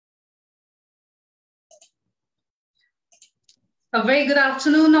A very good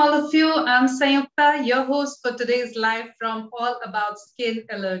afternoon, all of you. I'm Sayukta, your host for today's live from All About Skin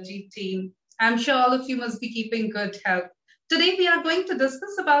Allergy team. I'm sure all of you must be keeping good health. Today, we are going to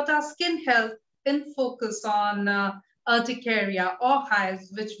discuss about our skin health in focus on urticaria or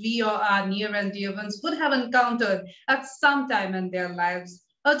hives, which we or our near and dear ones would have encountered at some time in their lives.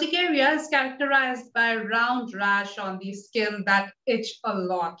 Urticaria is characterized by a round rash on the skin that itch a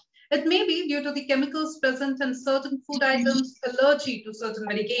lot. It may be due to the chemicals present in certain food items, allergy to certain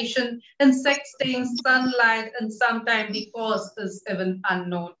medication, insect stings, sunlight, and sometimes the cause is even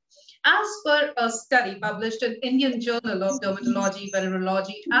unknown. As per a study published in Indian Journal of Dermatology,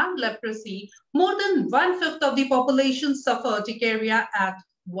 Venerology, and Leprosy, more than one-fifth of the population suffer urticaria at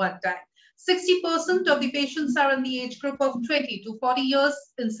one time. 60% of the patients are in the age group of 20 to 40 years.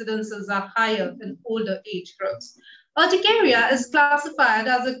 Incidences are higher in older age groups. Urticaria is classified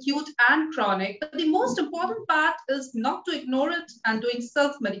as acute and chronic, but the most important part is not to ignore it, and doing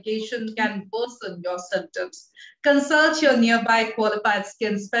self medication can worsen your symptoms. Consult your nearby qualified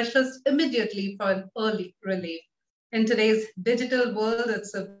skin specialist immediately for an early relief. In today's digital world,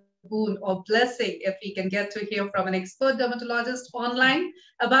 it's a boon or blessing if we can get to hear from an expert dermatologist online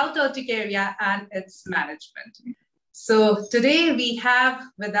about urticaria and its management. So today we have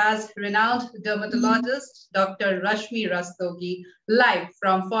with us renowned dermatologist Dr. Rashmi Rastoogi live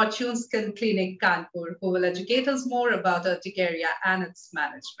from Fortune Skin Clinic, Kanpur, who will educate us more about urticaria and its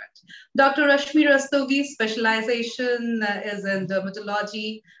management. Dr. Rashmi Rastoogi's specialization is in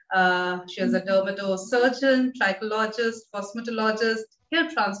dermatology. She is a dermatosurgeon, trichologist, cosmetologist, hair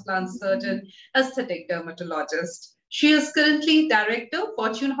transplant surgeon, aesthetic dermatologist. She is currently director,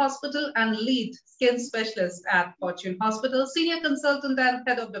 Fortune Hospital, and lead skin specialist at Fortune Hospital, senior consultant and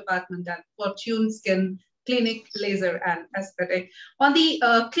head of department at Fortune Skin Clinic, Laser and Aesthetic. On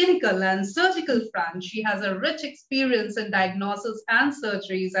the clinical and surgical front, she has a rich experience in diagnosis and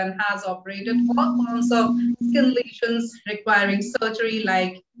surgeries and has operated all forms of skin lesions requiring surgery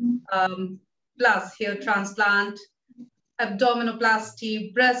like plus hair transplant,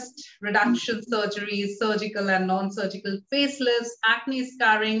 abdominoplasty, breast reduction surgeries, surgical and non-surgical facelifts, acne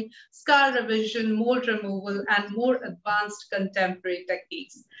scarring, scar revision, mold removal, and more advanced contemporary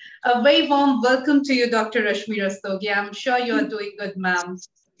techniques. A very warm welcome to you, Dr. Rashmi Rastoogi. I'm sure you are doing good, ma'am.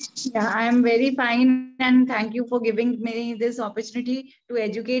 Yeah, I am very fine and thank you for giving me this opportunity to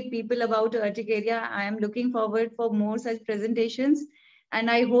educate people about urticaria. I am looking forward for more such presentations and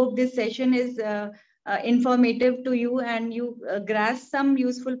I hope this session is informative to you and you grasp some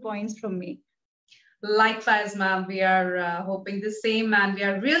useful points from me. Likewise, ma'am, we are hoping the same and we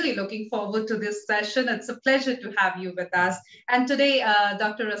are really looking forward to this session. It's a pleasure to have you with us. And today,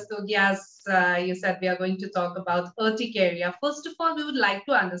 Dr. Rastogi, as you said, we are going to talk about urticaria. First of all, we would like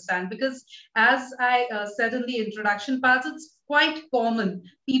to understand because as I said in the introduction part, it's quite common.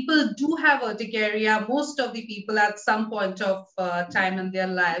 People do have urticaria, most of the people at some point of time in their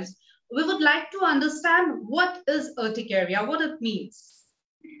lives. We would like to understand what is urticaria, what it means.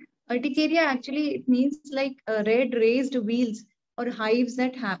 Urticaria actually it means like red raised wheals or hives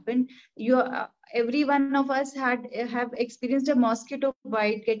that happen. Every one of us have experienced a mosquito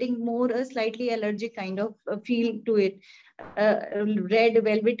bite, getting more a slightly allergic kind of feel to it. Red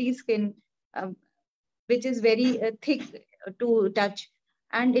velvety skin, which is very thick to touch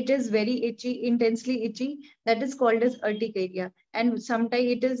and it is very itchy, intensely itchy. That is called as urticaria. And sometimes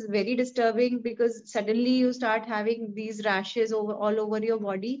it is very disturbing because suddenly you start having these rashes all over your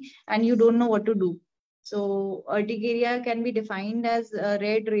body and you don't know what to do. So urticaria can be defined as a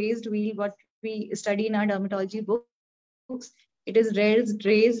red raised wheal, what we study in our dermatology books. It is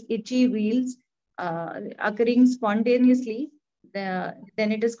raised itchy wheals occurring spontaneously. Then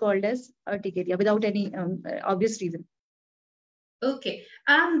it is called as urticaria without any obvious reason. Okay,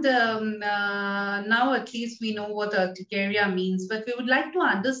 and now at least we know what urticaria means, but we would like to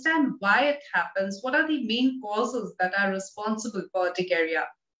understand why it happens. What are the main causes that are responsible for urticaria?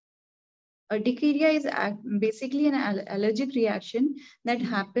 Urticaria is basically an allergic reaction that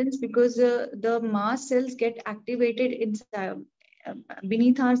happens because the mast cells get activated inside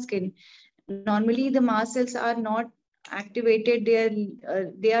beneath our skin. Normally, the mast cells are not activated.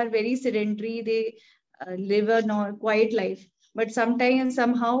 They are very sedentary. They live a quiet life. But sometimes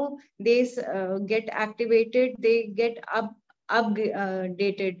somehow they get activated. They get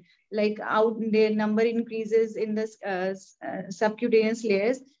updated. Like their number increases in the subcutaneous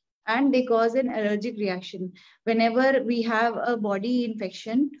layers and they cause an allergic reaction. Whenever we have a body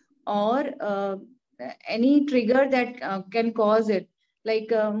infection or any trigger that can cause it, like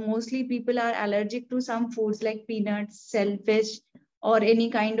mostly people are allergic to some foods like peanuts, shellfish, or any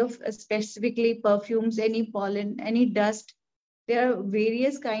kind of specifically perfumes, any pollen, any dust. There are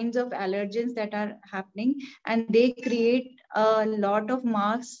various kinds of allergens that are happening, and they create a lot of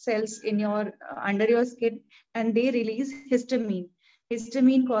mast cells in your under your skin, and they release histamine.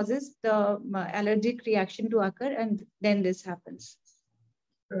 Histamine causes the allergic reaction to occur, and then this happens.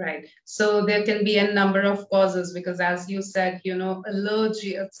 Right. So there can be a number of causes because, as you said,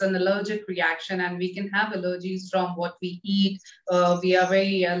 allergy, it's an allergic reaction, and we can have allergies from what we eat. We are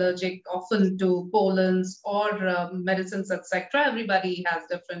very allergic often to pollens or medicines, etc. Everybody has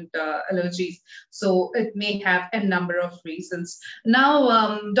different allergies. So it may have a number of reasons.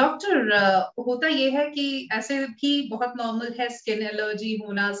 Now, doctor, होता ये है कि ऐसे भी बहुत normal है skin allergy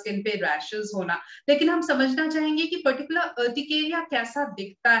होना, skin पे रैशेस होना, लेकिन हम समझना चाहेंगे कि पर्टिकुलर अर्टिकेरिया कैसा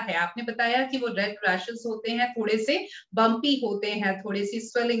दिखता है। आपने बताया कि वो रेड रैशेस होते हैं, थोड़े से बम्पी होते हैं, थोड़ी सी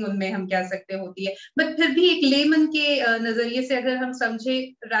स्वेलिंग उनमें हम कह सकते होती है, बट फिर भी एक लेमन के नजरिए से अगर हम समझे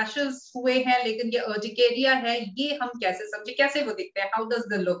रैशेस हुए हैं लेकिन ये अर्टिकेरिया है, ये हम कैसे समझे, कैसे वो दिखते हैं, how does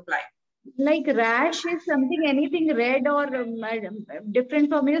the look like? Like rash is something, anything red or different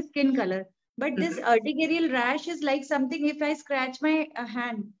from your skin color. But this urticarial rash is like something, if I scratch my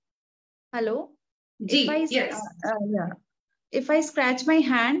hand. Hello? Yes. Yeah. If I scratch my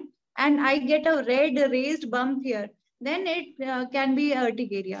hand and I get a red raised bump here, then it can be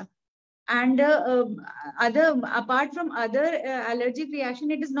urticaria. And apart from other allergic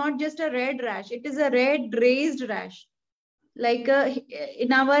reaction, it is not just a red rash, it is a red raised rash. Like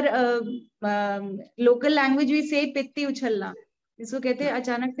in our local language, we say pitti uchalna. इसको कहते हैं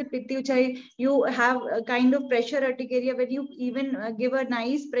अचानक से पित्ती उछाई. You have a kind of pressure urticaria. When you even give a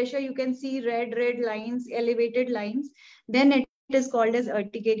nice pressure, you can see red lines, elevated lines. Then it is called as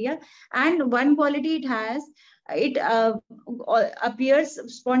urticaria. And one quality it has, it appears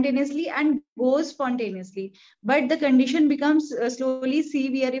spontaneously and goes spontaneously, but the condition becomes slowly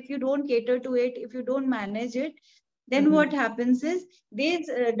severe if you don't cater to it, if you don't manage it. Then what happens is this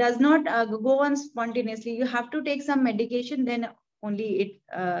does not go on spontaneously. You have to take some medication, then only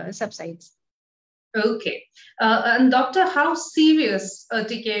it subsides. Okay. And doctor, how serious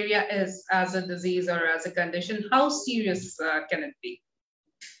urticaria is as a disease or as a condition? How serious can it be?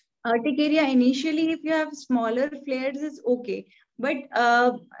 Urticaria, initially, if you have smaller flares, is okay. But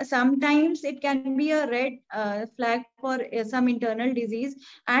sometimes it can be a red flag for some internal disease.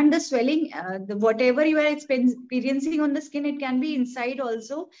 And the swelling, whatever you are experiencing on the skin, it can be inside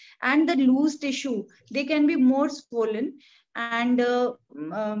also. And the loose tissue, they can be more swollen. And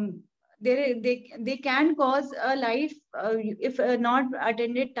they can cause a life, if not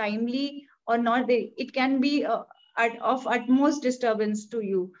attended timely or not, it can be of utmost disturbance to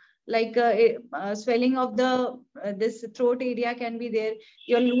you. Like swelling of the this throat area can be there.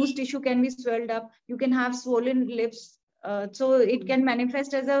 Your loose tissue can be swelled up. You can have swollen lips. So it can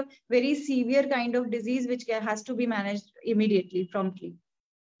manifest as a very severe kind of disease, which has to be managed immediately, promptly.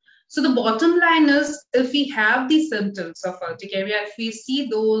 So the bottom line is, if we have the symptoms of urticaria, if we see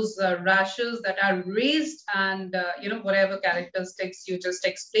those rashes that are raised and whatever characteristics you just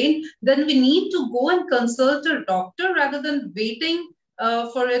explained, then we need to go and consult a doctor rather than waiting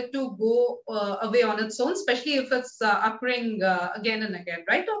for it to go away on its own, especially if it's occurring again and again,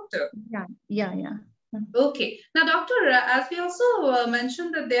 right, doctor? Yeah. Okay. Now, doctor, as we also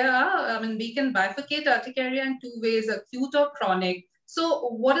mentioned that there are, we can bifurcate urticaria in two ways, acute or chronic. So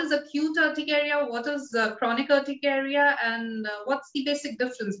what is acute urticaria? What is chronic urticaria? And what's the basic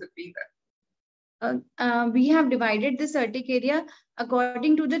difference between them? We have divided this urticaria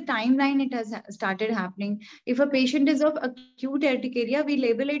according to the timeline it has started happening. If a patient is of acute urticaria, we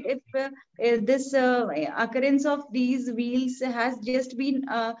label it if this occurrence of these wheals has just been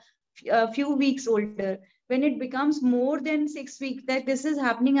a few weeks older. When it becomes more than 6 weeks, that this is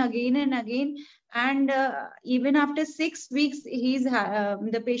happening again and again, and even after 6 weeks,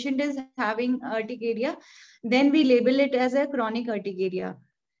 the patient is having urticaria, then we label it as a chronic urticaria.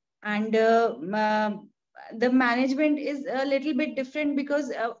 And the management is a little bit different,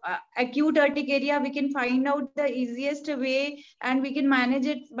 because acute urticaria, we can find out the easiest way and we can manage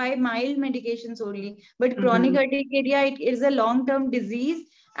it by mild medications only. But chronic urticaria, it is a long-term disease,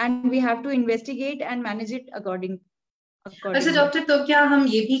 and we have to investigate and manage it accordingly. अच्छा doctor, तो क्या हम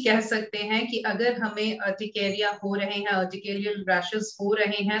ये भी कह सकते हैं कि अगर हमें अर्टिकेरिया हो रहे हैं, अर्टिकेरियल रैशेस हो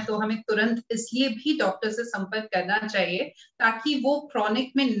रहे हैं, तो हमें तुरंत इसलिए भी डॉक्टर से संपर्क करना चाहिए ताकि वो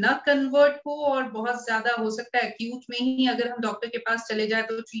क्रॉनिक में न कन्वर्ट हो, और बहुत ज्यादा हो सकता है एक्यूट में ही अगर हम डॉक्टर के पास चले जाए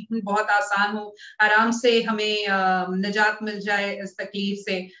तो ट्रीटमेंट बहुत आसान हो, आराम से हमें निजात मिल जाए इस तकलीफ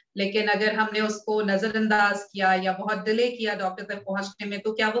से। लेकिन अगर हमने उसको नजरअंदाज किया या बहुत डिले किया डॉक्टर तक पहुंचने में,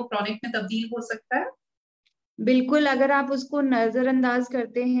 तो क्या वो क्रॉनिक में तब्दील हो सकता है? बिल्कुल, अगर आप उसको नजरअंदाज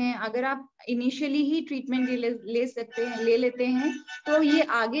करते हैं, अगर आप इनिशियली ही ट्रीटमेंट ले लेते हैं तो ये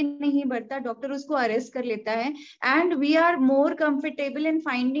आगे नहीं बढ़ता, डॉक्टर उसको अरेस्ट कर लेता है and we are more comfortable in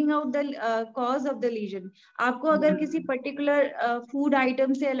finding out the cause of the legion. आपको अगर किसी पर्टिकुलर फूड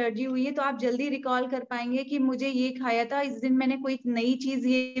आइटम से एलर्जी हुई है तो आप जल्दी रिकॉल कर पाएंगे कि मुझे ये खाया था, इस दिन मैंने कोई नई चीज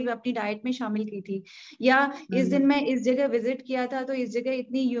ये अपनी डाइट में शामिल की थी, या इस दिन मैं इस जगह विजिट किया था तो इस जगह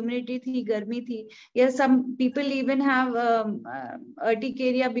इतनी ह्यूमिडिटी थी, गर्मी थी, या some people even have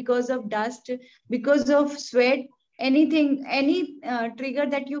urticaria because of dust, because of sweat, anything, any trigger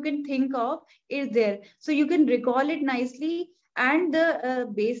that you can think of is there, so you can recall it nicely. And the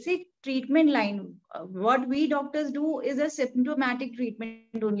basic treatment line, what we doctors do is a symptomatic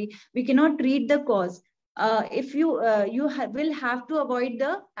treatment only. We cannot treat the cause. If you will have to avoid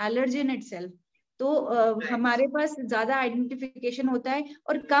the allergen itself. तो हमारे पास ज्यादा identification होता है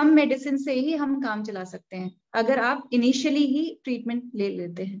और कम medicine से ही हम काम चला सकते हैं अगर आप इनिशियली ही ट्रीटमेंट ले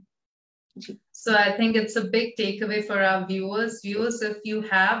लेते हैं जी। So I think it's a big takeaway for our viewers. Viewers, if you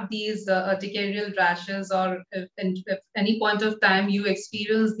have these urticarial rashes, or if any point of time you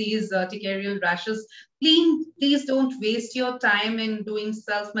experience these urticarial rashes, please don't waste your time in doing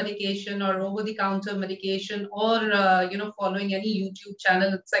self-medication or over-the-counter medication, or following any YouTube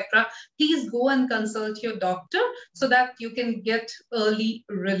channel, etc. Please go and consult your doctor so that you can get early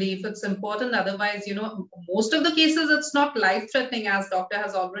relief. It's important. Otherwise, most of the cases it's not life-threatening, as doctor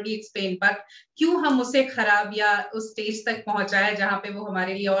has already explained. But क्यों हम उसे खराब या उस stage तक पहुंचाए जहां पे वो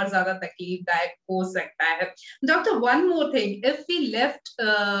हमारे लिए और ज्यादा तकलीफदायक हो सकता है। Doctor, one more thing, if we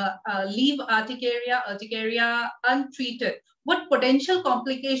leave urticaria untreated, what potential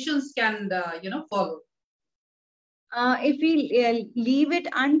complications can follow? If we leave it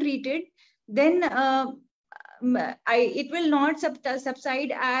untreated, then it will not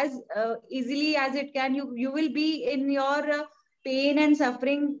subside as easily as it can. You will be in your pain and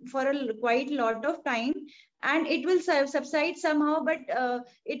suffering for quite a lot of time, and it will subside somehow, but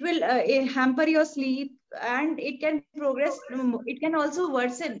it will hamper your sleep, and it can progress. It can also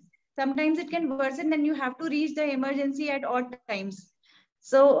worsen. Sometimes it can worsen, then you have to reach the emergency at odd times.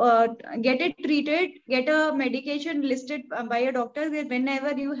 So get it treated, get a medication listed by a doctor.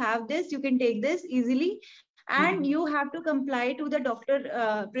 Whenever you have this, you can take this easily, and you have to comply to the doctor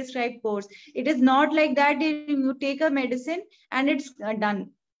prescribed course. It is not like that you take a medicine and it's done.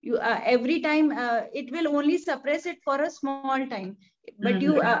 You every time it will only suppress it for a small time, but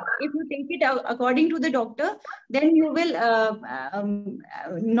you if you take it according to the doctor, then you will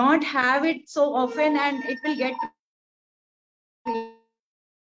not have it so often, and it will get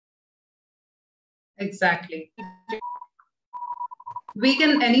exactly. We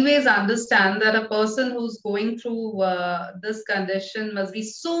can anyways understand that a person who's going through this condition must be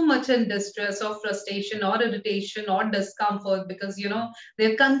so much in distress or frustration or irritation or discomfort, because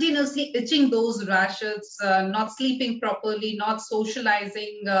they're continuously itching those rashes, not sleeping properly, not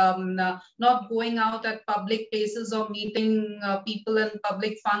socializing, not going out at public places or meeting people in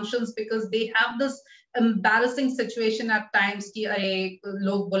public functions, because they have this embarrassing situation at times कि अरे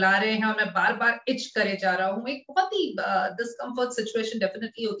लोग बुला रहे हैं और मैं बार बार etch करे जा रहा हूँ। एक बहुत ही डिस्कम्फर्ट सिचुएशन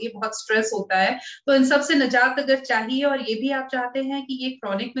डेफिनेटली होती है, बहुत स्ट्रेस होता है। तो इन सब से निजात अगर चाहिए, और ये भी आप चाहते हैं कि ये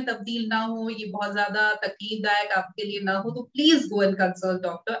क्रॉनिक में तब्दील ना हो, ये बहुत ज्यादा तकलीफदायक आपके लिए ना हो, तो please go and consult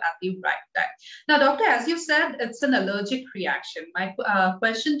doctor at the right time. Now doctor, as you said, it's an allergic reaction. My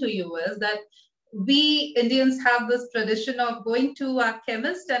question to you is that we Indians have this tradition of going to our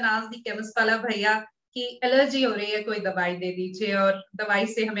chemist and ask the chemist वाला भैया कि allergy हो रही है, कोई दवाई दे दीजिए, और दवाई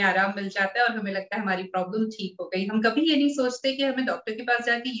से हमें आराम मिल जाता है और हमें लगता है हमारी प्रॉब्लम ठीक हो गई। हम कभी ये नहीं सोचते कि हमें डॉक्टर के पास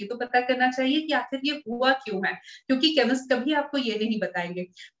जाके ये तो पता करना चाहिए कि आखिर ये हुआ क्यों है, क्योंकि केमिस्ट कभी आपको ये नहीं बताएंगे।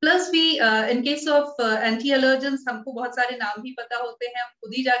 प्लस भी in case of anti allergens हमको बहुत सारे नाम भी पता होते हैं, हम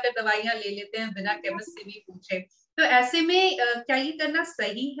खुद ही जाकर दवाइयां ले लेते हैं बिना केमिस्ट से भी पूछे। तो ऐसे में क्या ये करना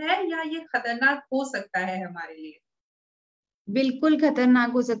सही है या ये खतरनाक हो सकता है हमारे लिए? बिल्कुल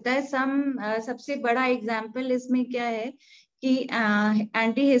खतरनाक हो सकता है। सबसे बड़ा एग्जाम्पल इसमें क्या है कि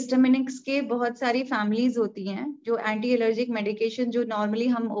एंटी हिस्टामिनिक्स के बहुत सारी फैमिलीज होती हैं जो एंटी एलर्जिक मेडिकेशन जो नॉर्मली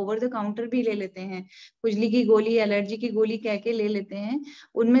हम ओवर द काउंटर भी ले लेते हैं, खुजली की गोली, एलर्जी की गोली कह के ले लेते हैं,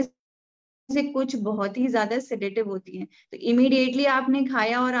 उनमें से कुछ बहुत ही ज्यादा सेडेटिव होती हैं। तो इमीडिएटली आपने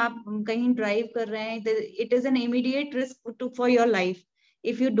खाया और आप कहीं ड्राइव कर रहे हैं, it is an immediate risk for your life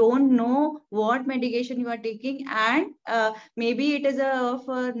if you don't know what medication you are taking, and maybe it is of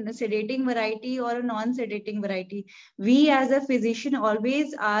a sedating variety or a non-sedating variety. We as a physician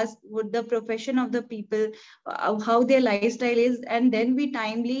always ask what the profession of the people, how their lifestyle is, and then we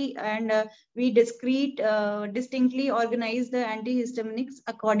timely and we distinctly organize the antihistaminics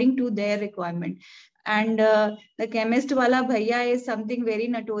according to their requirement. And the chemist wala bhaiya is something very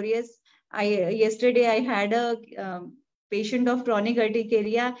notorious. Yesterday I had a patient of chronic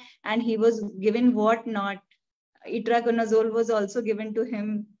urticaria, and he was given what not. Itraconazole was also given to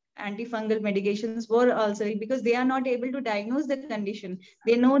him. Antifungal medications were also, because they are not able to diagnose the condition.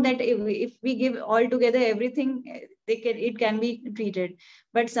 They know that if we give all together everything, it can be treated.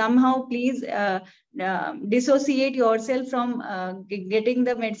 But somehow, please dissociate yourself from getting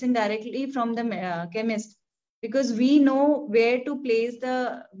the medicine directly from the chemist, because we know where to place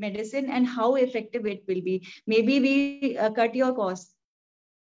the medicine and how effective it will be. Maybe we cut your cost.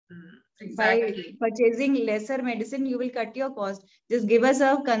 Exactly. By purchasing lesser medicine, you will cut your cost. Just give us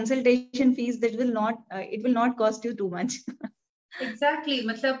a consultation fees that will not, it will not cost you too much. Exactly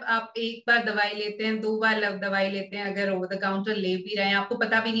मतलब आप एक बार दवाई लेते हैं, 2 बार दवाई लेते हैं, अगर ओवर द काउंटर ले भी रहे हैं, आपको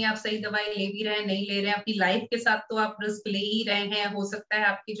पता भी नहीं आप सही दवाई ले भी रहे हैं नहीं ले रहे हैं, अपनी लाइफ के साथ तो आप रिस्क ले ही रहे हैं, हो सकता है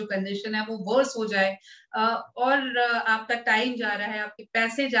आपकी जो कंडीशन है वो वर्स हो जाए, और आपका टाइम जा रहा है, आपके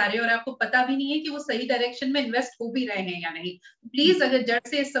पैसे जा रहे हैं, और आपको पता भी नहीं है कि वो सही डायरेक्शन में इन्वेस्ट हो भी रहे हैं या नहीं। प्लीज अगर जड़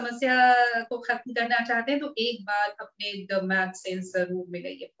से इस समस्या को खत्म करना चाहते हैं तो एक बार अपने डर्मेट से जरूर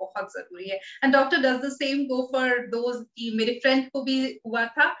मिलिए, बहुत जरूरी है। And doctor does the same go for those की मेरे फ्रेंड को भी हुआ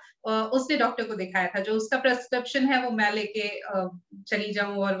था, उसने डॉक्टर को दिखाया था, जो उसका प्रेस्क्रिप्शन है वो मैं लेके चली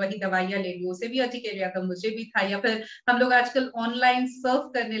जाऊं और वही दवाइयां ले लूं, उसे भी अर्टिकेरिया था, मुझे भी था। या फिर हम लोग आजकल ऑनलाइन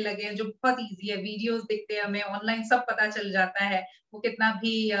सर्फ करने लगे हैं, जो बहुत इजी है, वीडियोस दिखते हैं हमें, ऑनलाइन सब पता चल जाता है, वो कितना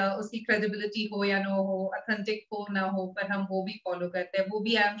भी उसकी क्रेडिबिलिटी हो या ना हो, ऑथेंटिक हो ना हो, पर हम वो भी फॉलो करते हैं, वो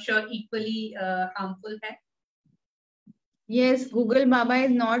भी I am sure equally harmful है। Yes, Google Baba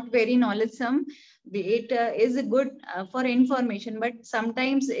is not very knowledgesome. It is good for information, but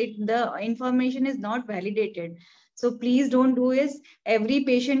sometimes the information is not validated. So please don't do this. Every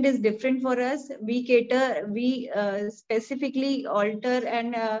patient is different for us. We cater, we specifically alter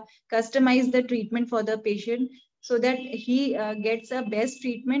and customize the treatment for the patient, so that he gets a best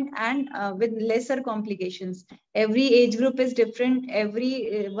treatment and with lesser complications. Every age group is different.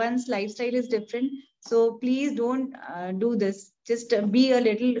 One's lifestyle is different. So please don't do this. Just be a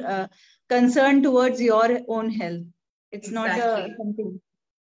little concerned towards your own health. It's Exactly. not something.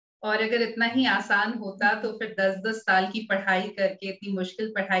 और अगर इतना ही आसान होता तो फिर 10-10 साल की पढ़ाई करके, इतनी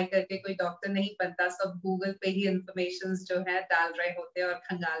मुश्किल पढ़ाई करके कोई डॉक्टर नहीं बनता, सब गूगल पे ही इंफॉर्मेशन जो है डाल रहे होते हैं और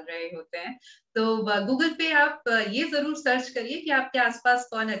खंगाल रहे होते हैं। तो गूगल पे आप ये जरूर सर्च करिए कि आपके आसपास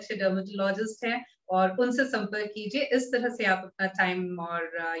कौन अच्छे डर्मेटोलॉजिस्ट हैं और उनसे संपर्क कीजिए। इस तरह से आप अपना टाइम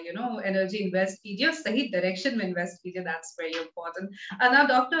और एनर्जी इन्वेस्ट कीजिए और सही डायरेक्शन में इन्वेस्ट कीजिए, दैट्स वेरी इंपॉर्टेंट। ना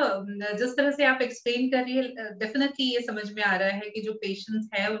डॉक्टर, जिस तरह से आप एक्सप्लेन कर रही है, डेफिनेटली ये समझ में आ रहा है कि जो पेशेंट्स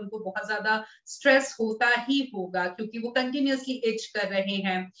है उनको बहुत ज्यादा स्ट्रेस होता ही होगा, क्योंकि वो कंटिन्यूअसली इच कर रहे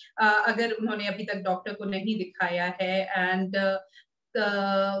हैं अगर उन्होंने अभी तक डॉक्टर को नहीं दिखाया है, एंड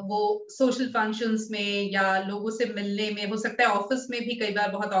वो सोशल फंक्शंस में या लोगों से मिलने में, हो सकता है ऑफिस में भी कई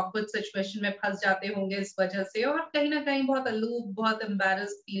बार बहुत ऑकवर्ड सिचुएशन में फंस जाते होंगे इस वजह से, और कहीं ना कहीं बहुत अलूप, बहुत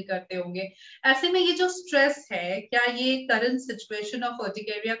एम्बैरेस्ड फील करते होंगे। ऐसे में ये जो स्ट्रेस है, क्या ये करंट सिचुएशन ऑफ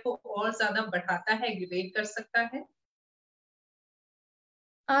अर्टिकेरिया को और ज्यादा बढ़ाता है, एग्रीवेट कर सकता है?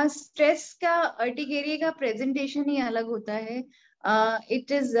 स्ट्रेस का, अर्टिकेरिया का प्रेजेंटेशन ही अलग होता है.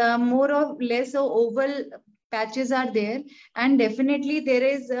 इट इज मोर और less Oval patches are there, and definitely there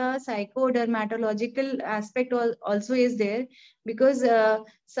is a psychodermatological aspect also is there, because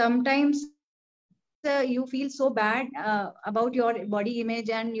sometimes you feel so bad about your body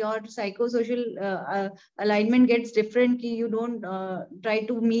image, and your psychosocial alignment gets different. You don't try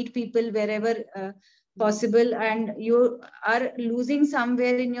to meet people wherever possible, and you are losing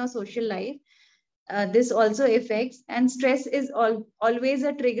somewhere in your social life. This also affects, and stress is always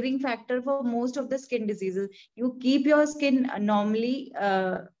a triggering factor for most of the skin diseases. You keep your skin normally,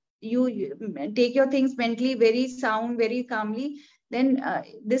 you take your things mentally very sound, very calmly, then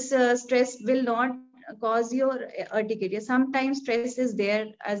this stress will not cause your urticaria. Sometimes stress is there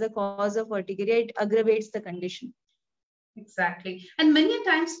as a cause of urticaria. It aggravates the condition. Exactly. And many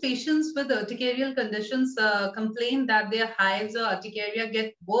times patients with urticarial conditions complain that their hives or urticaria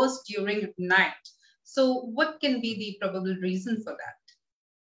get worse during night. So what can be the probable reason for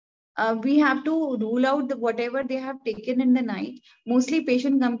that? We have to rule out whatever they have taken in the night. Mostly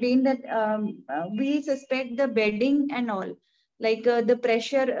patients complain that we suspect the bedding and all, like the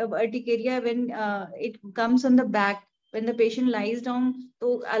pressure of urticaria when it comes on the back. When the patient lies down,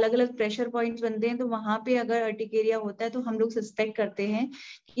 तो अलग अलग pressure points बनते हैं, तो वहां पे अगर urticaria होता है तो हम लोग सस्पेक्ट करते हैं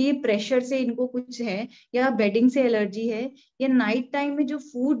कि ये प्रेशर से इनको कुछ है, या बेडिंग से एलर्जी है, या नाइट टाइम में जो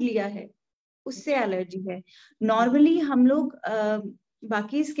फूड लिया है उससे एलर्जी है. नॉर्मली हम लोग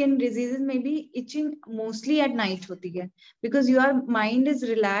बाकी स्किन डिजीजेस में भी इचिंग मोस्टली एट नाइट होती है, because your mind is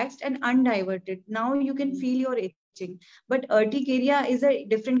relaxed and अनडाइवर्टेड. Now you can feel your itching. But urticaria is a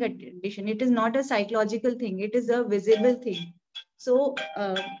different condition. It is not a psychological thing. It is a visible thing. So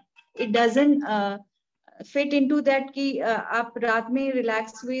it doesn't fit into that कि आप रात में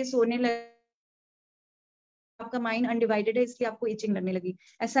relax हुए सोने लगे और आपका mind undivided है इसलिए आपको इचिंग लगने लगी.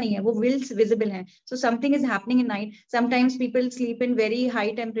 ऐसा नहीं है. वो विल्स विजिबल हैं. So something is happening in night. Sometimes people sleep in very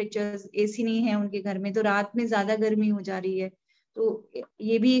high temperatures. AC नहीं है उनके घर में तो रात में ज्यादा गर्मी हो जा रही है. तो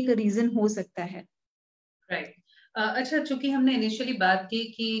ये भी एक रीजन हो सकता है. राइट. अच्छा, चूंकि हमने इनिशियली बात की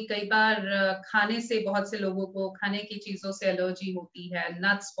कि कई बार खाने से बहुत से लोगों को खाने की चीजों से एलर्जी होती है.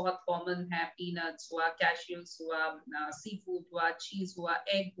 नट्स बहुत कॉमन है. पीनट्स हुआ, कैश्यूज हुआ, सी फूड हुआ, चीज हुआ,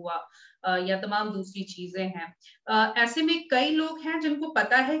 एग हुआ, या तमाम दूसरी चीजें हैं. ऐसे में कई लोग हैं जिनको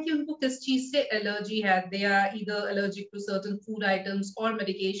पता है कि उनको किस चीज से एलर्जी है. They are either allergic to certain food items और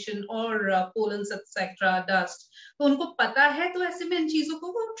मेडिकेशन और पोलन्स एक्सेट्रा, डस्ट. तो उनको पता है, तो ऐसे में इन चीजों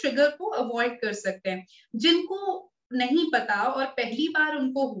को वो ट्रिगर को अवॉइड कर सकते हैं. जिनको नहीं पता और पहली बार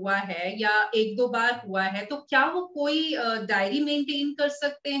उनको हुआ है या एक दो बार हुआ है, तो क्या वो कोई डायरी मेंटेन कर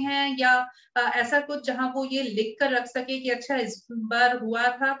सकते हैं या ऐसा कुछ जहां वो ये लिख कर रख सके कि अच्छा इस बार हुआ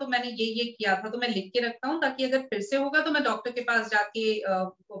था तो मैंने ये किया था तो मैं लिख के रखता हूँ ताकि अगर फिर से होगा तो मैं डॉक्टर के पास जाके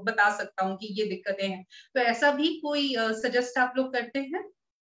बता सकता हूँ कि ये दिक्कतें हैं. तो ऐसा भी कोई सजेस्ट आप लोग करते हैं?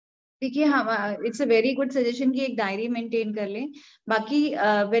 देखिए, हम it's a very good suggestion कि एक डायरी मेंटेन कर लें. बाकी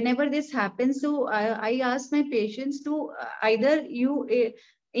when ever this happens to I ask my patients to either you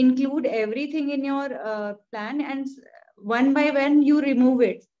include everything in your plan and one by one you remove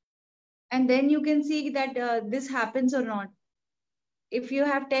it and then you can see that this happens or not. If you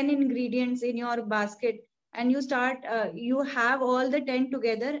have 10 ingredients in your basket and you start you have all the 10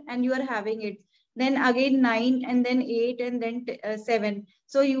 together and you are having it, then again 9 and then 8 and then 7,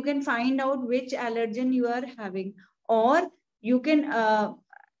 so you can find out which allergen you are having. Or you can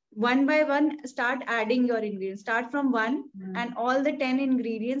one by one start adding your ingredients. Start from one and all the 10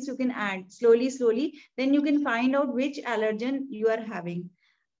 ingredients you can add slowly, then you can find out which allergen you are having.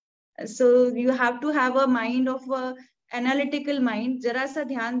 So you have to have a mind of analytical mind. जरा सा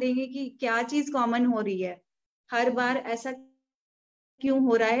ध्यान देंगे कि क्या चीज common हो रही है, हर बार ऐसा क्यों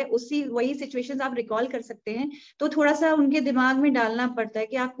हो रहा है. उसी वही सिचुएशंस आप रिकॉल कर सकते हैं. तो थोड़ा सा उनके दिमाग में डालना पड़ता है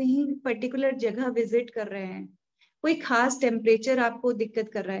कि आप कहीं पर्टिकुलर जगह विजिट कर रहे हैं, कोई खास टेम्परेचर आपको दिक्कत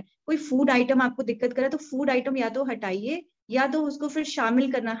कर रहा है, कोई फूड आइटम आपको दिक्कत कर रहा है, तो फूड आइटम या तो हटाइए या तो उसको फिर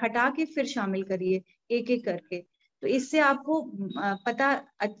शामिल करना, हटा के फिर शामिल करिए एक एक करके. तो इससे आपको पता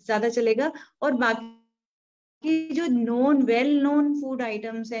ज्यादा चलेगा. और बाकी कि जो वेल नोन फूड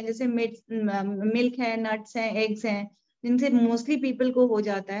आइटम्स हैं जैसे मिल्क है, नट्स हैं, एग्स हैं, जिनसे मोस्टली पीपल को हो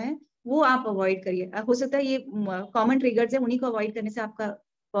जाता है, वो आप अवॉइड करिए. हो सकता है ये कॉमन ट्रिगर्स है, उन्हीं को अवॉइड करने से आपका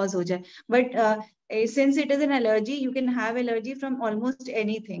कॉज हो जाए. But since it is an allergy, you can have allergy from almost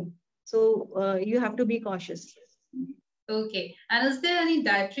anything, so you have to be cautious. Okay. And is there any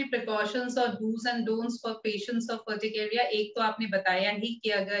dietary precautions or do's and don'ts for patients of urticaria? एक तो आपने बताया ही कि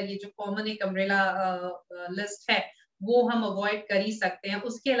अगर ये जो common एक umbrella list है वो हम अवॉइड कर ही सकते हैं.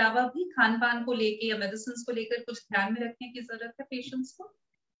 उसके अलावा भी खान पान को लेके या मेडिसिन को लेकर कुछ ध्यान में रखने की जरूरत है पेशेंट्स को.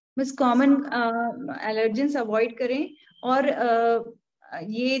 बस कॉमन एलर्जेंस अवॉइड करें और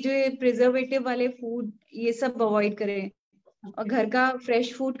ये जो प्रिजर्वेटिव वाले फूड ये सब अवॉइड करें. और घर का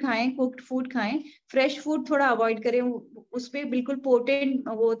फ्रेश फूड खाएं, कुक्ड फूड खाएं. फ्रेश फूड थोड़ा अवॉइड करें, उसपे बिल्कुल पोटेंट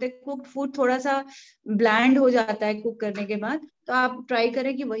वो होते हैं. कुक्ड फूड थोड़ा सा ब्लैंड हो जाता है कुक करने के बाद, तो आप ट्राई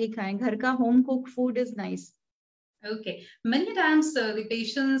करें कि वही खाएं. घर का home cook food is nice. Okay. Many times the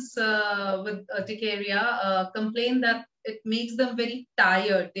patients with urticaria complain that it makes them very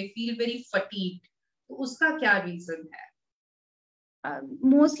tired. They feel very fatigued. तो उसका क्या रीजन है?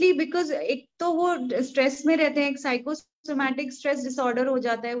 मोस्टली बिकॉज एक तो वो स्ट्रेस में रहते हैं. एक साइकोसोमैटिक स्ट्रेस डिसऑर्डर हो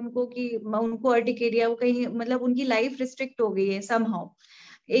जाता है उनको कि उनको अर्टिकेरिया, वो कहीं मतलब उनकी लाइफ रिस्ट्रिक्ट हो गई है समहाउ.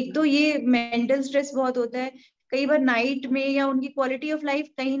 एक तो ये मेंटल स्ट्रेस बहुत होता है. कई बार नाइट में या उनकी क्वालिटी ऑफ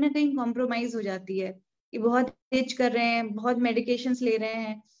लाइफ कहीं ना कहीं कॉम्प्रोमाइज हो जाती है कि बहुत इच कर रहे हैं, बहुत मेडिकेशंस ले रहे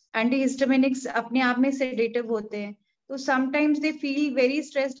हैं. एंटीहिस्टामिनिक्स अपने आप में सेडेटिव होते हैं. तो sometimes they feel very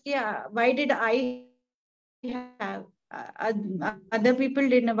stressed कि why did I have other people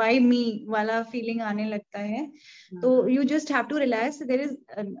didn't, why me वाला feeling आने लगता है. तो you just have to relax. There is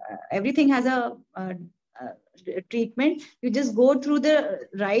everything has a treatment. You just go through the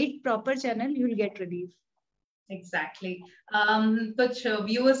right proper channel, you will get relief. Exactly. कुछ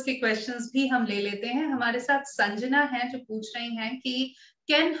viewers के questions भी हम ले लेते हैं. हमारे साथ संजना है जो पूछ रही हैं कि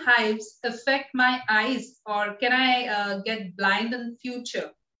can hives affect my eyes or can I get blind in future?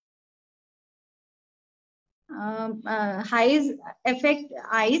 Hives affect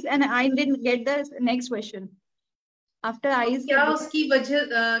eyes, and I didn't get the next question. After eyes के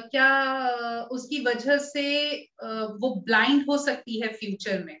क्या उसकी वजह से वो ब्लाइंड हो सकती है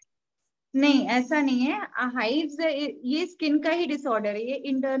फ्यूचर में? नहीं, ऐसा नहीं है। हाइव्स ये स्किन का ही डिसऑर्डर है, ये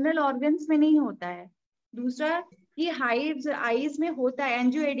इंटरनल ऑर्गन्स में नहीं होता है। दूसरा, ये हाइव्स आईज में होता है,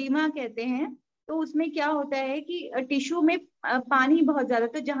 एंजियोएडिमा कहते हैं। तो उसमें क्या होता है कि टिश्यू में पानी बहुत ज्यादा,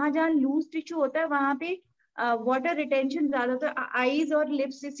 तो जहां जहां लूज टिश्यू होता है वहां पे वाटर रिटेंशन ज्यादा होता है। आईज और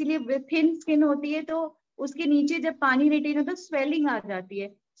लिप्स इसीलिए थिन स्किन होती है, तो उसके नीचे जब पानी रिटेन होता है स्वेलिंग आ जाती है,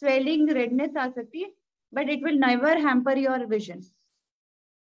 स्वेलिंग रेडनेस आ सकती है, but it will never hamper your vision.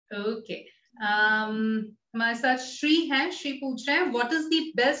 Okay, हमारे साथ श्री हैं। श्री पूछ रहे हैं, what is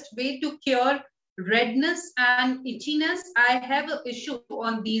the best way to cure redness and itchiness? I have an issue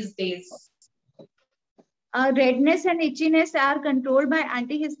on these days. Redness and itchiness are controlled by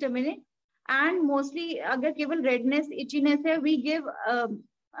antihistaminic, and mostly अगर केवल redness itchiness है, we give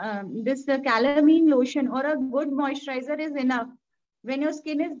this calamine lotion or a good moisturizer is enough. When your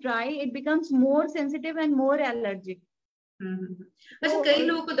skin is dry, it becomes more sensitive and more allergic. अच्छा, तो कई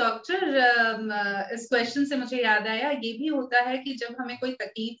लोगों को doctor, इस question से मुझे याद आया, ये भी होता है कि जब हमें कोई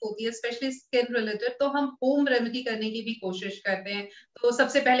तकलीफ होती है स्पेशली स्किन रिलेटेड, तो हम होम रेमेडी करने की भी कोशिश करते हैं। तो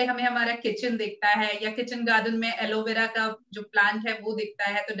सबसे पहले हमें हमारा किचन दिखता है, या किचन गार्डन में एलोवेरा का जो प्लांट है वो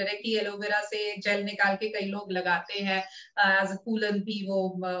दिखता है, तो डायरेक्टली एलोवेरा से जेल निकाल के कई लोग लगाते हैं, एज अ कूलेंट भी वो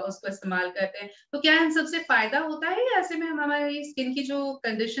उसको इस्तेमाल करते हैं। तो क्या इन सबसे फायदा होता है, या ऐसे में हम हमारी स्किन की जो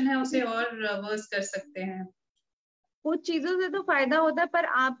कंडीशन है उसे और वर्स कर सकते हैं? कुछ चीजों से तो फायदा होता है, पर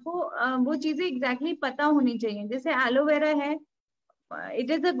आपको वो चीजें एग्जैक्टली पता होनी चाहिए। जैसे एलोवेरा है,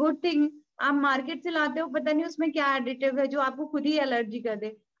 it is a good thing. आप मार्केट से लाते हो, पता नहीं उसमें क्या एडिटिव है जो आपको खुद ही एलर्जी कर दे।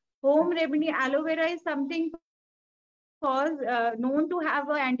 Home remedy aloe vera is something cause known to have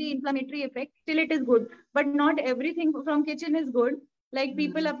an anti-inflammatory effect. Still, it is good, but not everything from kitchen is good. Like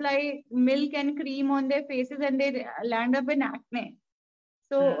people apply milk and cream on their faces and they land up in acne.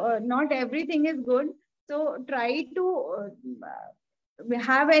 So not everything is good. So try to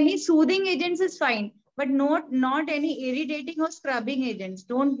have any soothing agents is fine, but not any irritating or scrubbing agents.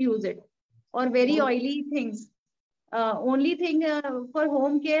 Don't use it, or very oily things. Only thing for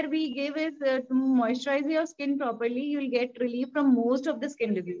home care we give is to moisturize your skin properly. You will get relief from most of the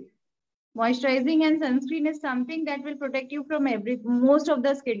skin disease. Moisturizing and sunscreen is something that will protect you from most of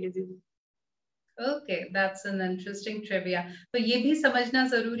the skin disease. Okay, that's an interesting trivia. तो ये भी समझना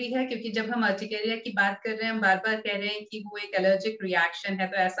जरूरी है, क्योंकि जब हम urticaria की बात कर रहे हैं, हम बार बार कह रहे हैं कि वो एक एलर्जिक रिएक्शन है,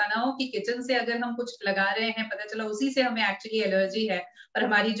 तो ऐसा ना हो कि किचन से अगर हम कुछ लगा रहे हैं, पता चला उसी से हमें एक्चुअली एलर्जी है और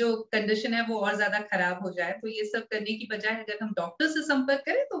हमारी जो कंडीशन है वो और ज्यादा खराब हो जाए। तो ये सब करने की बजाय अगर हम डॉक्टर से संपर्क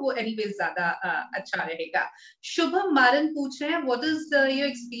करें तो वो एनीवेज ज्यादा अच्छा रहेगा। शुभम मारन पूछ रहे हैं, what is your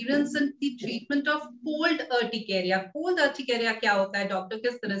experience in the treatment of cold urticaria? Cold urticaria क्या होता है डॉक्टर,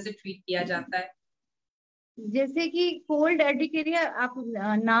 किस तरह से ट्रीट किया जाता है? जैसे कि कोल्ड अर्टिकेरिया, आप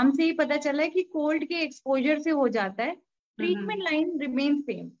नाम से ही पता चला है कि कोल्ड के एक्सपोजर से हो जाता है। Treatment line remain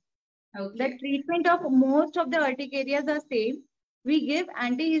same. The treatment of most of the urticarias are same. We give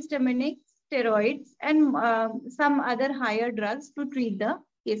antihistaminic, steroids, and some other higher drugs to treat the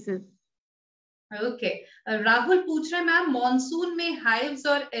cases. Okay, Rahul पूछ रहे हैं, मैम मॉनसून में hives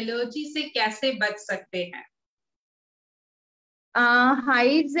और allergy से कैसे बच सकते हैं?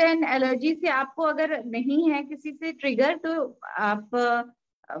 हाइव्स एंड एलर्जी से आपको अगर नहीं है किसी से ट्रिगर, तो आप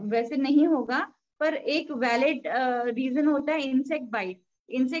वैसे नहीं होगा, पर एक वैलिड रीजन होता है इंसेक्ट बाइट।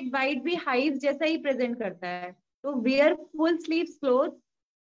 इंसेक्ट बाइट भी हाइव जैसा ही प्रेजेंट करता है। तो where full sleeves cloth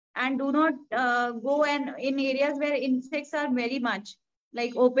and do not go and in areas where insects are very much,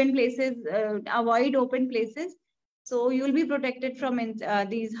 like open places. Avoid open places, so you will be protected from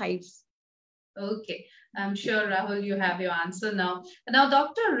these hives. Okay, I am sure Rahul you have your answer now. Now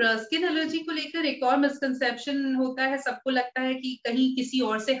doctor, skin allergy को लेकर एक और misconception होता है, सबको लगता है कि कहीं किसी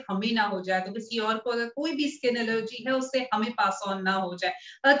और से हमें ना हो जाए, तो किसी और को अगर कोई भी स्किन एलर्जी है उससे हमें पास ऑन ना हो जाए।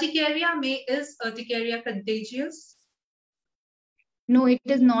 अर्टिकेरिया में, is urticaria contagious? No,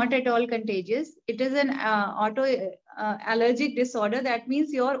 it is not at all contagious. It is an auto allergic disorder. That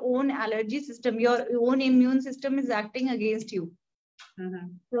means your own allergy system, your own immune system is acting against you.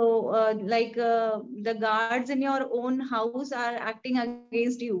 So like the guards in your own house are acting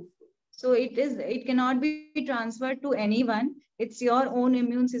against you. So it cannot be transferred to anyone. It's your own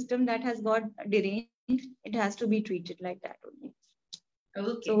immune system that has got deranged. It has to be treated like that only.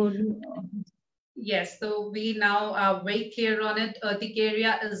 Okay. So yes, so we now are very clear on it.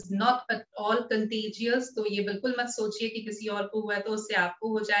 Urticaria is not at all contagious. तो ये बिल्कुल मत सोचिए कि किसी और को हुआ है तो उससे आपको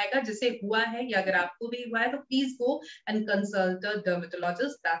हो जाएगा। जिसे हुआ है या अगर आपको भी हुआ है तो please go and consult a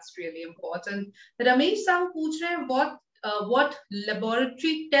dermatologist. That's really important. Ramesh Sahu पूछ रहे हैं, what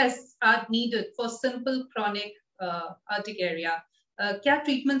laboratory tests are needed for simple chronic urticaria, क्या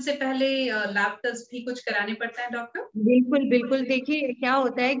ट्रीटमेंट से पहले लैब टेस्ट भी कुछ कराने पड़ता है डॉक्टर? बिल्कुल बिल्कुल, देखिए क्या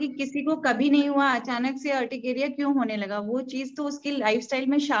होता है कि किसी को कभी नहीं हुआ, अचानक से अर्टिकेरिया क्यों होने लगा, वो चीज तो उसकी लाइफस्टाइल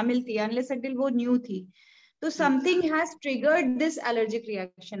में शामिल थी, अनलेस अनटिल वो न्यू थी। तो something has triggered this allergic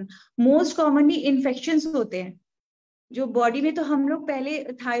reaction. Most commonly infections होते हैं जो बॉडी में, तो हम लोग पहले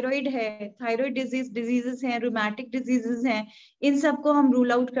थायराइड है, थायराइड डिजीजेस हैं, रूमेटिक डिजीजेस हैं, इन सबको हम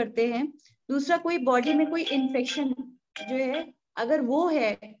रूल आउट करते हैं। दूसरा, कोई बॉडी में कोई इन्फेक्शन जो है, अगर वो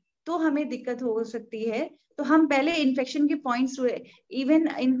है तो हमें दिक्कत हो सकती है। तो हम पहले इन्फेक्शन के points, even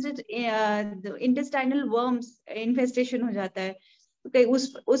intestinal worms infestation हो जाता है, तो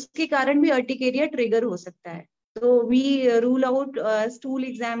उसके कारण भी अर्टिकेरिया ट्रिगर हो सकता है। तो we rule out stool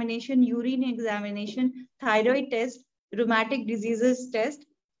examination, urine examination, thyroid test, rheumatic diseases test,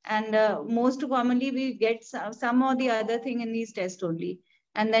 and most commonly we get some or the other thing in these tests only,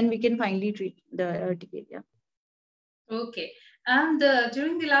 and then we can finally treat the urticaria. Okay. And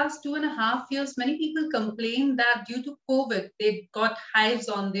during the last 2.5 years, many people complain that due to COVID, they got hives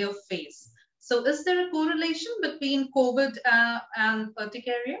on their face. So is there a correlation between COVID and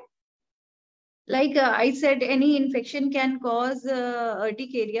urticaria? Like I said, any infection can cause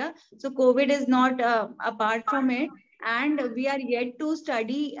urticaria. So COVID is not apart from it, and we are yet to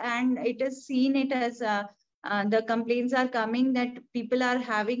study. And it is seen it as the complaints are coming that people are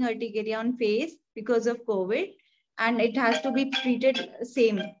having urticaria on face because of COVID, and it has to be treated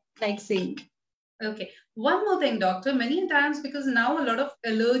same, like same. Okay. One more thing, doctor. Many times, because now a lot of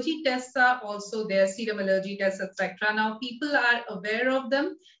allergy tests are also there, serum allergy tests, etc. Now people are aware of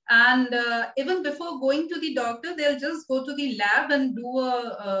them, and even before going to the doctor, they'll just go to the lab and do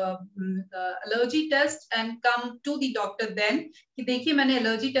a allergy test and come to the doctor then कि देखिए मैंने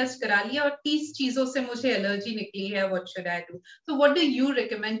allergy test करा लिया और 30 चीजों से मुझे allergy निकली है. What should I do? So what do you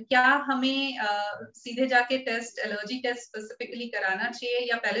recommend? क्या हमें सीधे जाके टेस्ट, allergy test specifically कराना चाहिए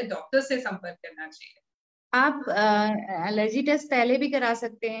या पहले डॉक्टर से संपर्क करना चाहिए? आप एलर्जी टेस्ट पहले भी करा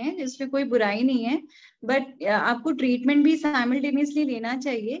सकते हैं, इसमें कोई बुराई नहीं है, बट आपको ट्रीटमेंट भी साइमल्टेनियसली लेना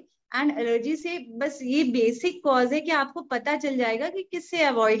चाहिए। एंड एलर्जी से बस ये बेसिक कॉज है कि आपको पता चल जाएगा कि किससे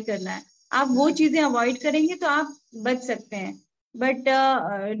अवॉइड करना है, आप वो चीजें अवॉइड करेंगे तो आप बच सकते हैं।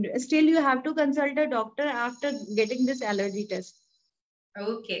 But still you have to consult a doctor after getting this allergy test.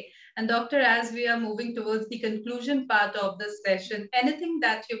 Okay. And doctor, as we are moving towards the conclusion part of this session, anything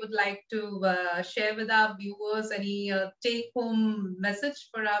that you would like to share with our viewers? Any take-home message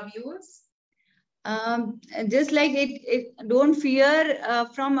for our viewers? Just like don't fear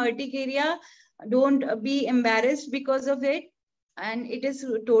from urticaria, don't be embarrassed because of it, and it is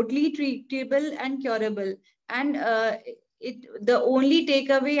totally treatable and curable. And the only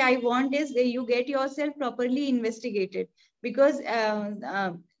takeaway I want is that you get yourself properly investigated, because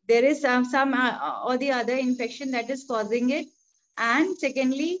there is some or the other infection that is causing it. And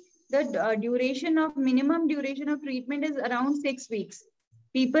secondly, the minimum duration of treatment is around 6 weeks.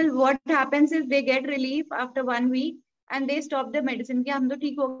 People, what happens is they get relief after 1 week and they stop the medicine कि हम तो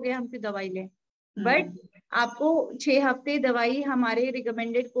ठीक हो गए, हम फिर दवाई लें। बट आपको 6 हफ्ते दवाई हमारे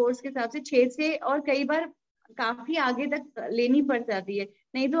रिकमेंडेड कोर्स के हिसाब से 6 से और कई बार काफी आगे तक लेनी पड़ जाती है,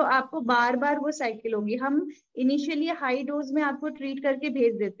 नहीं तो आपको बार बार वो साइकिल होगी। हम इनिशियली हाई डोज में आपको ट्रीट करके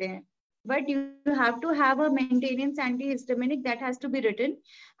भेज देते हैं, but you have to have a maintenance antihistaminic that has to be written,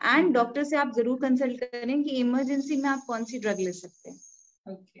 and doctor से आप जरूर कंसल्ट करें कि इमरजेंसी में आप कौन सी ड्रग ले सकते हैं।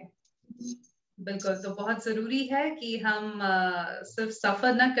 ओके, बिल्कुल। तो बहुत जरूरी है कि हम सिर्फ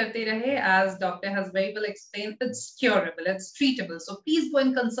सफर ना करते रहे, as doctor has very well explained, it's curable, it's treatable, so please go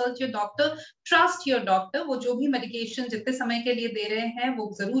and consult your doctor, trust your doctor। वो जो भी मेडिकेशन जितने समय के लिए दे रहे हैं वो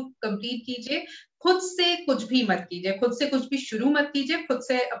जरूर कंप्लीट कीजिए, खुद से कुछ भी मत कीजिए, खुद से कुछ भी शुरू मत कीजिए, खुद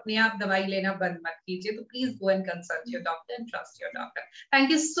से अपने आप दवाई लेना बंद मत कीजिए। तो please go and consult your doctor and trust your doctor.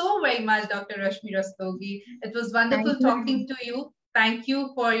 Thank you so very much doctor Rashmi Rastogi, it was wonderful talking to you. Thank you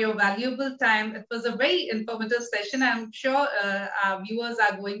for your valuable time. It was a very informative session. I'm sure our viewers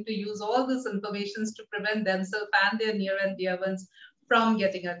are going to use all this information to prevent themselves and their near and dear ones from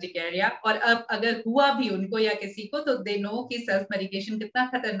getting urticaria. और अब अगर हुआ भी उनको या किसी को, तो they know कि self medication कितना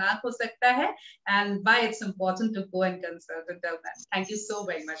खतरनाक हो सकता है and why it's important to go and consult and tell them. Thank you so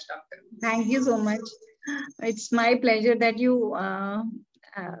very much, doctor. Thank you so much. It's my pleasure that you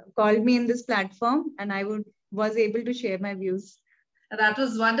called me in this platform, and I was able to share my views. That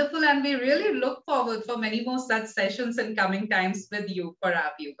was wonderful, and we really look forward for many more such sessions in coming times with you for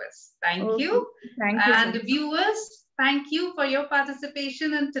our viewers. Thank you. Thank you. And viewers, Thank you for your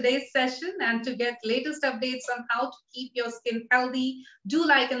participation in today's session. And to get latest updates on how to keep your skin healthy, do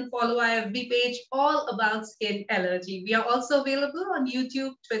like and follow our FB page, All About Skin Allergy. We are also available on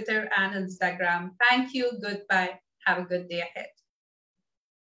YouTube, Twitter, and Instagram. Thank you. Goodbye. Have a good day ahead.